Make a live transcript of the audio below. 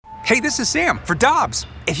Hey, this is Sam for Dobbs.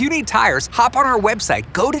 If you need tires, hop on our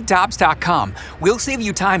website, go to Dobbs.com. We'll save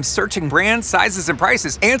you time searching brands, sizes, and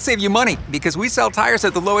prices, and save you money because we sell tires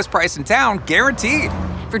at the lowest price in town, guaranteed.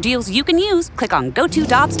 For deals you can use, click on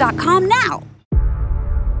GoToDobbs.com now.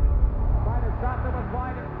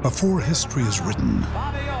 Before history is written,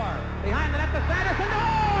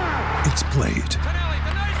 it's played.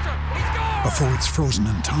 Before it's frozen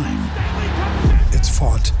in time, it's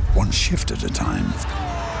fought one shift at a time.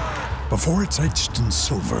 Before it's etched in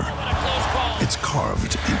silver, it's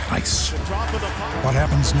carved in ice. What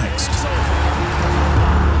happens next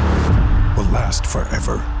will last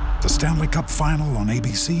forever. The Stanley Cup Final on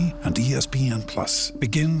ABC and ESPN Plus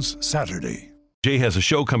begins Saturday. Jay has a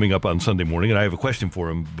show coming up on Sunday morning, and I have a question for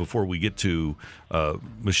him before we get to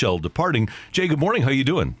Michelle departing. Jay, good morning. How you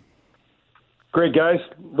doing? Great, guys.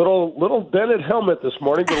 Little dented helmet this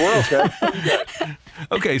morning, but we're okay.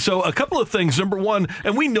 Okay, so a couple of things. Number one,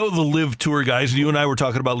 and we know the Live Tour guys, and you and I were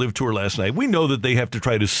talking about Live Tour last night. We know that they have to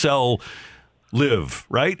try to sell Live,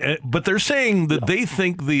 right? But they're saying that they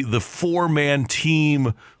think the four-man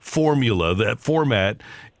team formula, that format,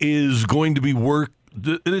 is going to be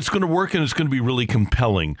it's going to work, and it's going to be really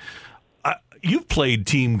compelling. You've played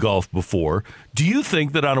team golf before. Do you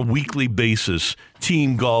think that on a weekly basis,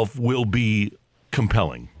 team golf will be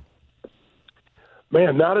compelling?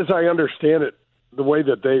 Man, not as I understand it, the way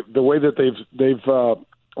that they've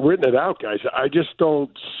written it out, guys. I just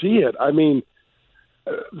don't see it. I mean,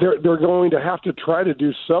 they're going to have to try to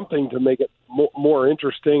do something to make it more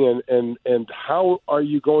interesting. And how are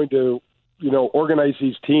you going to, organize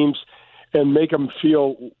these teams and make them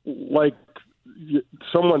feel like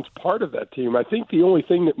someone's part of that team? I think the only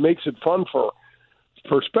thing that makes it fun for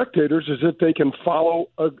spectators is that they can follow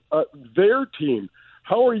their team.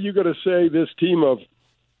 How are you going to say this team of,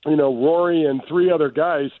 Rory and three other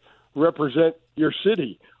guys represent your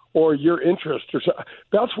city or your interest? Or so?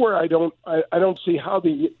 That's where I don't see how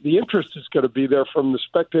the interest is going to be there from the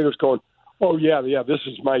spectators going, oh yeah, this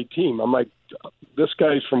is my team. I'm like, this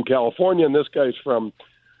guy's from California and this guy's from,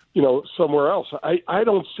 somewhere else. I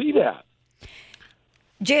don't see that.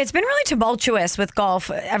 Jay, it's been really tumultuous with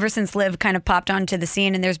golf ever since Liv kind of popped onto the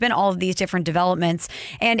scene, and there's been all of these different developments.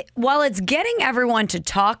 And while it's getting everyone to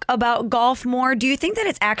talk about golf more, do you think that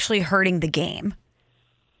it's actually hurting the game?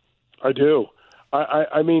 I do.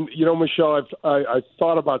 I mean, Michelle, I've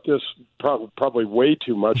thought about this probably way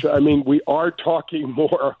too much. I mean, we are talking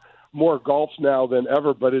more golf now than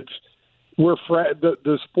ever, but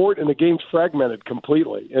the sport and the game's fragmented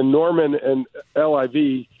completely. And Norman and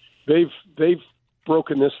LIV, they've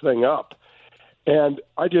broken this thing up. And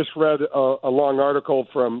I just read a long article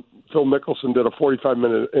from Phil Mickelson, did a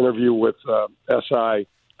 45-minute interview with SI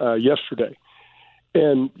yesterday.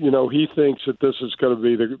 And, he thinks that this is going to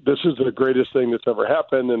be this is the greatest thing that's ever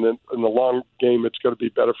happened. And in the long game, it's going to be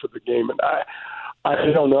better for the game. And I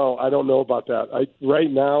don't know. I don't know about that.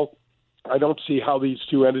 Right now, I don't see how these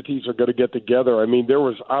two entities are going to get together. I mean, there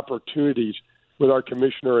was opportunities with our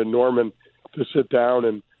commissioner and Norman to sit down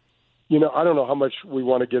and, I don't know how much we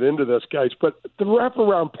want to get into this, guys, but the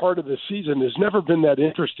wraparound part of the season has never been that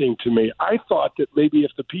interesting to me. I thought that maybe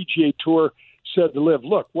if the PGA Tour said to Liv,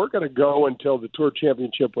 look, we're going to go until the Tour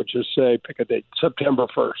Championship, which is, say, pick a date, September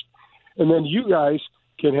 1st. And then you guys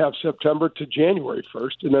can have September to January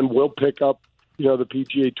 1st, and then we'll pick up, the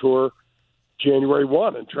PGA Tour January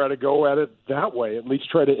 1 and try to go at it that way, at least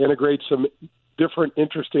try to integrate some different,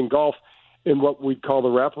 interesting golf in what we call the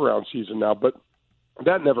wraparound season now. But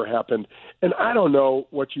that never happened. And I don't know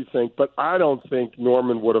what you think, but I don't think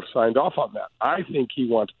Norman would have signed off on that. I think he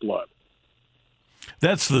wants blood.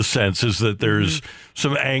 That's the sense, is that there's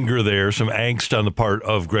some anger there, some angst on the part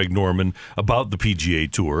of Greg Norman about the PGA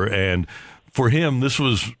Tour. And for him, it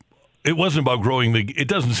wasn't about it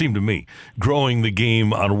doesn't seem to me, growing the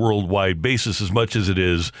game on a worldwide basis as much as it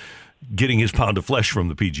is getting his pound of flesh from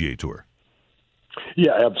the PGA Tour.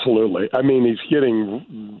 Yeah, absolutely. I mean, he's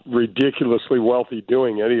getting ridiculously wealthy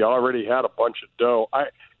doing it. He already had a bunch of dough.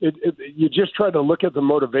 You just try to look at the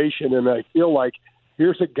motivation, and I feel like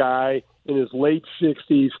here's a guy in his late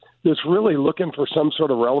 60s that's really looking for some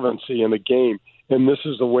sort of relevancy in the game, and this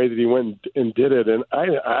is the way that he went and did it. And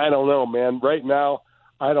I don't know, man. Right now,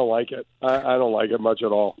 I don't like it. I don't like it much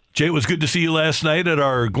at all. Jay, it was good to see you last night at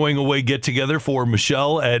our going away get-together for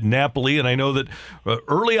Michelle at Napoli. And I know that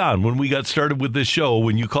early on when we got started with this show,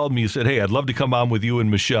 when you called me, you said, hey, I'd love to come on with you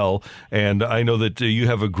and Michelle. And I know that you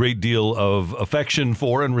have a great deal of affection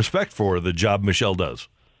for and respect for the job Michelle does.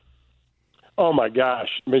 Oh, my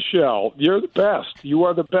gosh. Michelle, you're the best. You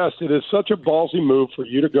are the best. It is such a ballsy move for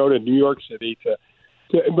you to go to New York City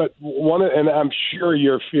and I'm sure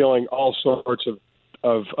you're feeling all sorts of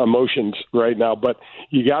of emotions right now. But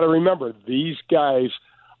you got to remember, these guys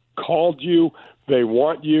called you. They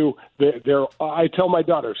want you. I tell my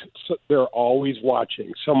daughters, they're always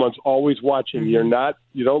watching. Someone's always watching. Mm-hmm.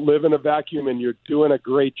 You don't live in a vacuum, and you're doing a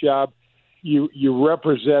great job. You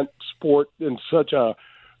represent sport in such a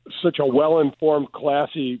well-informed,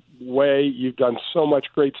 classy way. You've done so much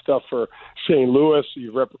great stuff for St. Louis.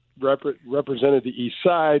 You've represented the East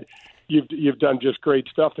Side. You've done just great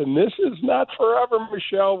stuff, and this is not forever,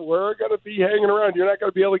 Michelle. We're going to be hanging around. You're not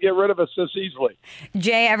going to be able to get rid of us this easily.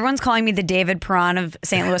 Jay, everyone's calling me the David Perron of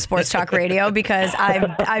St. Louis Sports Talk Radio because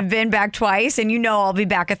I've been back twice, and I'll be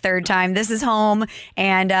back a third time. This is home,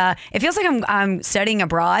 and it feels like I'm studying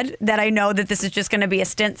abroad, that I know that this is just going to be a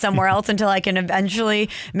stint somewhere else until I can eventually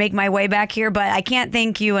make my way back here. But I can't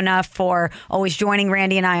thank you enough for always joining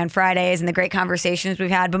Randy and I on Fridays and the great conversations we've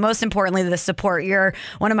had, but most importantly, the support. You're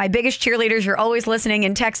one of my biggest cheerleaders. You're always listening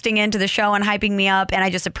and texting into the show and hyping me up, and I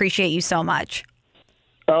just appreciate you so much.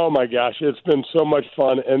 Oh my gosh, it's been so much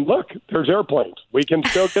fun. And look, there's airplanes. We can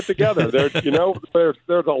still get together. There's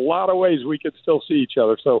a lot of ways we can still see each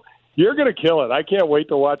other. So you're going to kill it. I can't wait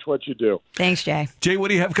to watch what you do. Thanks, Jay. Jay, what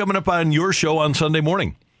do you have coming up on your show on Sunday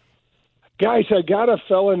morning? Guys, I got a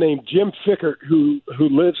fella named Jim Fickert who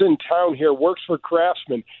lives in town here, works for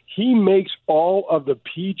Craftsman. He makes all of the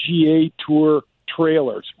PGA Tour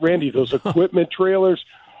trailers. Randy, those equipment trailers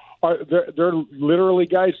they're literally,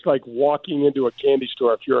 guys, like walking into a candy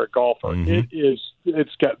store if you're a golfer.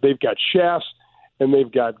 Mm-hmm. They've got shafts and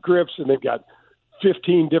they've got grips and they've got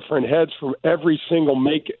 15 different heads from every single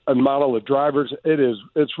make and model of drivers.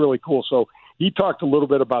 It's really cool. So he talked a little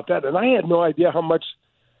bit about that, and I had no idea how much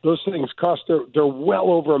those things cost. They're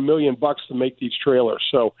well over $1 million to make these trailers.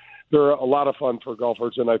 So they're a lot of fun for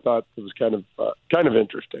golfers, and I thought it was kind of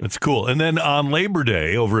interesting. That's cool. And then on Labor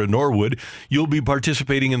Day over at Norwood, you'll be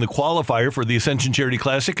participating in the qualifier for the Ascension Charity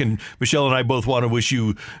Classic, and Michelle and I both want to wish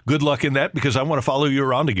you good luck in that because I want to follow you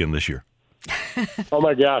around again this year. Oh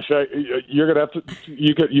my gosh! You're gonna have to.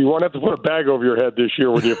 You won't have to put a bag over your head this year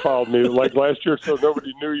when you followed me like last year, so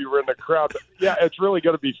nobody knew you were in the crowd. But yeah, it's really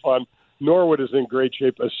going to be fun. Norwood is in great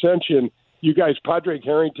shape. Ascension, you guys, Padraig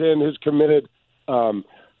Harrington has committed.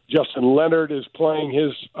 Justin Leonard is playing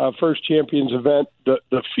his first Champions event.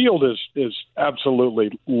 The field is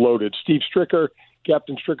absolutely loaded. Steve Stricker,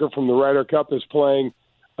 Captain Stricker from the Ryder Cup, is playing.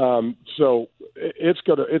 So it's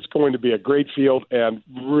going to be a great field and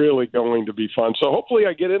really going to be fun. So hopefully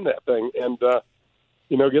I get in that thing and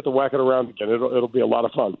get to whack it around again. It'll be a lot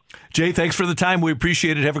of fun. Jay, thanks for the time. We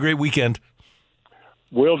appreciate it. Have a great weekend.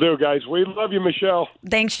 Will do, guys. We love you, Michelle.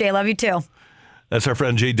 Thanks, Jay. Love you too. That's our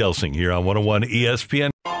friend Jay Delsing here on 101 ESPN.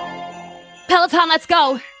 Peloton, let's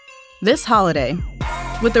go. This holiday,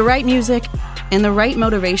 with the right music and the right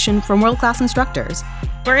motivation from world-class instructors,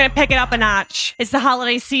 we're going to pick it up a notch. It's the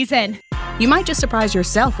holiday season. You might just surprise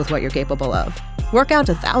yourself with what you're capable of. Work out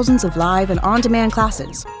to thousands of live and on-demand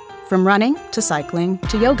classes, from running to cycling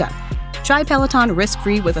to yoga. Try Peloton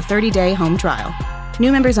risk-free with a 30-day home trial.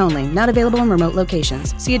 New members only, not available in remote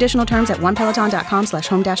locations. See additional terms at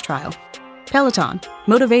onepeloton.com/home-trial. Peloton,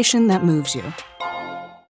 motivation that moves you.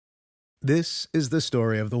 This is the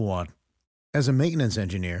story of the one. As a maintenance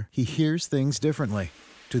engineer, he hears things differently.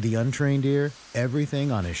 To the untrained ear,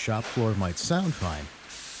 everything on his shop floor might sound fine,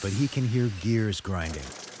 but he can hear gears grinding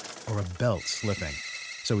or a belt slipping.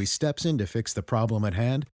 So he steps in to fix the problem at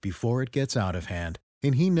hand before it gets out of hand.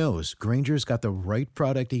 And he knows Grainger's got the right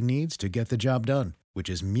product he needs to get the job done, which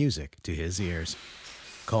is music to his ears.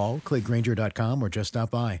 Call, click Grainger.com, or just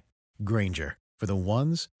stop by. Grainger, for the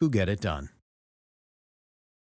ones who get it done.